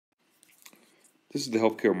This is the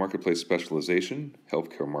Healthcare Marketplace Specialization,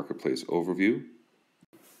 Healthcare Marketplace Overview.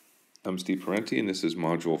 I'm Steve Parenti, and this is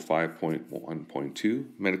Module 5.1.2,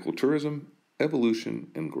 Medical Tourism,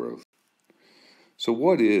 Evolution, and Growth. So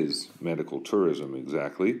what is medical tourism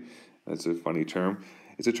exactly? That's a funny term.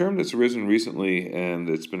 It's a term that's arisen recently, and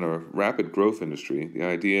it's been a rapid growth industry. The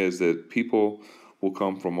idea is that people will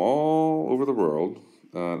come from all over the world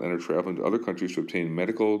and are traveling to other countries to obtain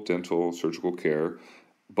medical, dental, surgical care.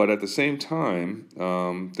 But at the same time,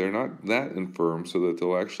 they're not that infirm, so that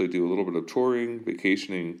they'll actually do a little bit of touring,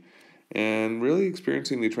 vacationing, and really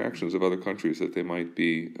experiencing the attractions of other countries that they might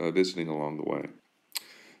be visiting along the way.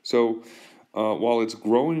 So while it's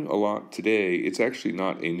growing a lot today, it's actually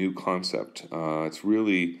not a new concept. It's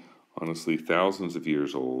really, honestly, thousands of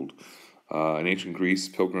years old. In ancient Greece,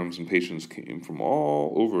 pilgrims and patients came from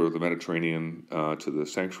all over the Mediterranean to the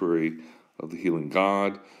sanctuary of the healing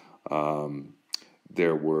god.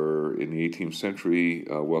 There were, in the 18th century,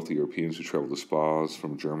 wealthy Europeans who traveled to spas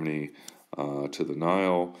from Germany to the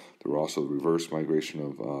Nile. There were also the reverse migration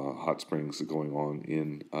of hot springs going on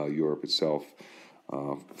in Europe itself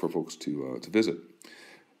for folks to visit.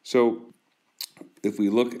 So if we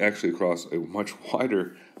look actually across a much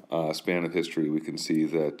wider span of history, we can see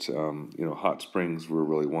that hot springs were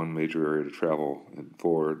really one major area to travel. And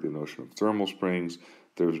for the notion of thermal springs,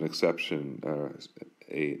 there was an exception,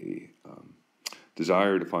 a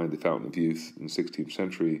desire to find the fountain of youth in the 16th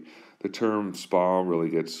century. The term spa really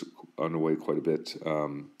gets underway quite a bit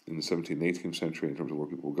in the 17th and 18th century in terms of where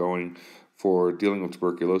people were going. For dealing with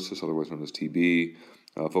tuberculosis, otherwise known as TB,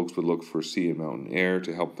 folks would look for sea and mountain air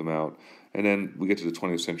to help them out. And then we get to the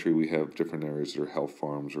 20th century, we have different areas that are health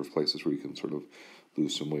farms or places where you can sort of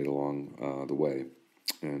lose some weight along the way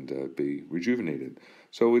and be rejuvenated.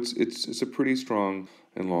 So it's a pretty strong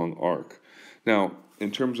and long arc. Now, in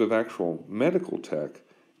terms of actual medical tech,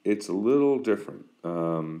 it's a little different.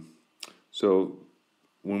 So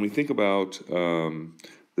when we think about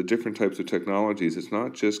the different types of technologies, it's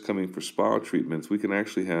not just coming for spa treatments. We can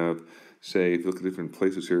actually have, say, if you look at different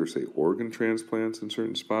places here, say organ transplants in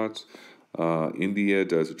certain spots. India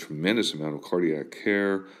does a tremendous amount of cardiac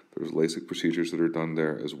care. There's LASIK procedures that are done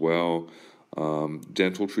there as well.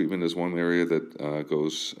 Dental treatment is one area that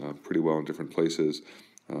goes pretty well in different places.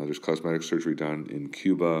 There's cosmetic surgery done in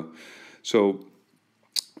Cuba. So,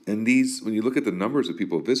 and these, when you look at the numbers of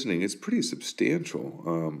people visiting, it's pretty substantial.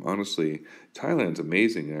 Honestly, Thailand's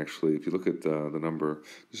amazing, actually. If you look at the number,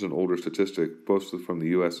 this is an older statistic, both from the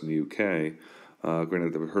U.S. and the U.K.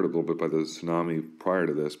 Granted, I've heard a little bit by the tsunami prior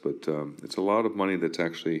to this, but it's a lot of money that's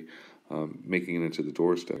actually making it into the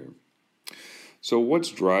doorstep. So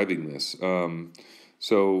what's driving this?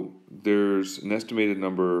 So there's an estimated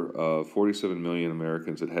number of 47 million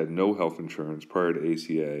Americans that had no health insurance prior to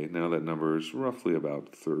ACA. Now that number is roughly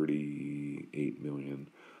about 38 million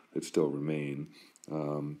that still remain.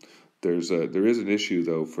 There is an issue,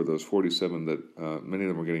 though, for those 47 that many of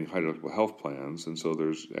them are getting high deductible health plans, and so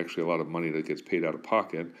there's actually a lot of money that gets paid out of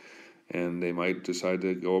pocket, and they might decide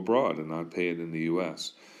to go abroad and not pay it in the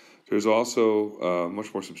U.S. There's also a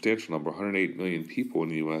much more substantial number, 108 million people in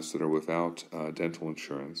the U.S. that are without dental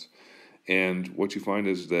insurance. And what you find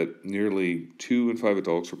is that nearly 2 in 5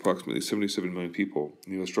 adults, or approximately 77 million people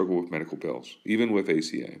in the U.S., struggle with medical bills, even with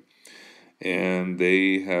ACA. And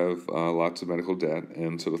they have lots of medical debt,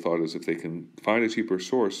 and so the thought is if they can find a cheaper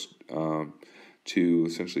source to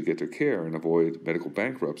essentially get their care and avoid medical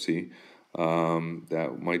bankruptcy,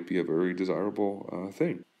 that might be a very desirable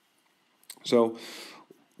thing. So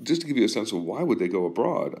just to give you a sense of why would they go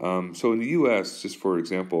abroad. So in the U.S., just for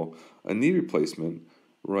example, a knee replacement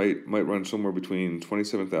might run somewhere between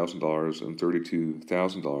 $27,000 and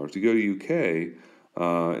 $32,000. You go to U.K.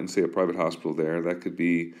 And say a private hospital there, that could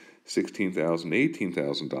be $16,000,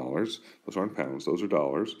 $18,000. Those aren't pounds; those are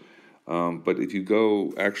dollars. But if you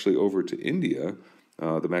go actually over to India,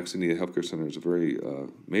 the Max India Healthcare Center is a very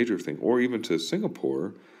major thing, or even to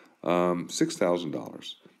Singapore,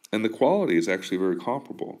 $6,000. And the quality is actually very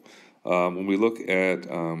comparable. When we look at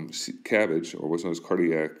CABG, or what's known as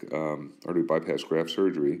cardiac artery bypass graft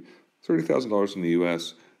surgery, $30,000 in the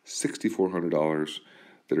U.S., $6,400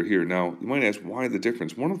 that are here. Now, you might ask, why the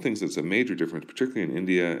difference? One of the things that's a major difference, particularly in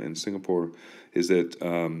India and Singapore, is that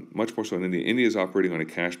much more so in India, India is operating on a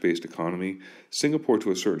cash-based economy. Singapore,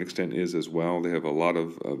 to a certain extent, is as well. They have a lot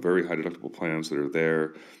of very high deductible plans that are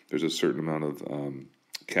there. There's a certain amount of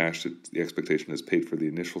cash that the expectation is paid for the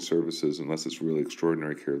initial services. Unless it's really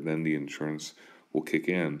extraordinary care, then the insurance will kick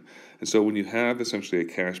in. And so when you have essentially a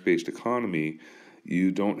cash-based economy,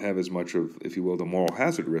 you don't have as much of, if you will, the moral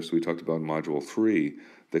hazard risk we talked about in Module 3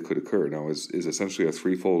 that could occur. Now, is essentially a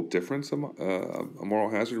threefold difference a moral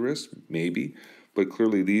hazard risk? Maybe. But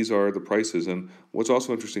clearly, these are the prices. And what's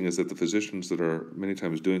also interesting is that the physicians that are many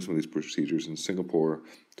times doing some of these procedures in Singapore,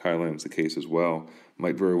 Thailand's the case as well,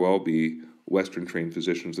 might very well be Western-trained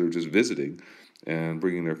physicians that are just visiting and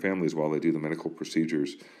bringing their families while they do the medical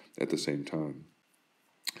procedures at the same time.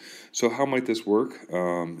 So how might this work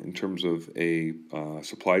in terms of a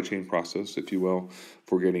supply chain process, if you will,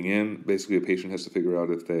 for getting in? Basically, a patient has to figure out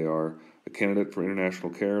if they are a candidate for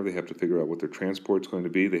international care. They have to figure out what their transport's going to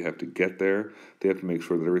be. They have to get there. They have to make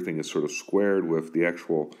sure that everything is sort of squared with the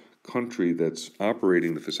actual country that's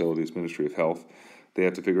operating the facility's Ministry of Health. They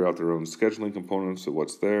have to figure out their own scheduling components of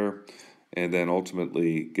what's there, and then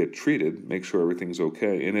ultimately get treated, make sure everything's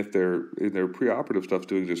okay. And if their preoperative stuff's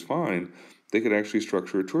doing just fine, they could actually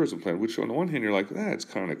structure a tourism plan, which on the one hand, you're like, it's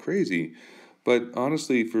kind of crazy. But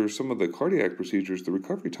honestly, for some of the cardiac procedures, the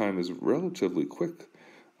recovery time is relatively quick.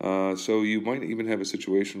 So you might even have a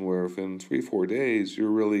situation where within 3-4 days, you're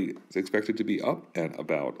really expected to be up and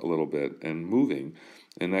about a little bit and moving.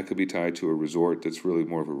 And that could be tied to a resort that's really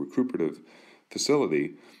more of a recuperative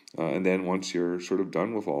facility. And then once you're sort of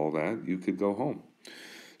done with all that, you could go home.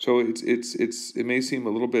 So it may seem a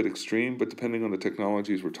little bit extreme, but depending on the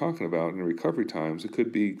technologies we're talking about and the recovery times, it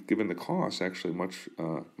could be, given the cost, actually much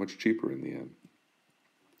cheaper in the end.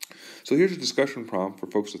 So here's a discussion prompt for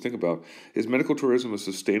folks to think about. Is medical tourism a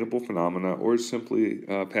sustainable phenomena or simply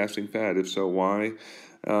a passing fad? If so, why?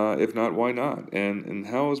 If not, why not? And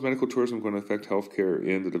how is medical tourism going to affect healthcare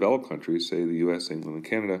in the developed countries, say the U.S., England, and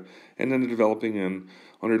Canada, and then the developing and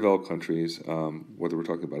underdeveloped countries, whether we're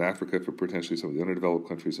talking about Africa, for potentially some of the underdeveloped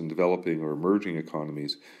countries and developing or emerging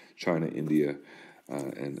economies, China, India,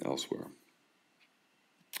 and elsewhere.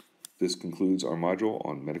 This concludes our module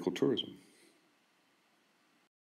on medical tourism.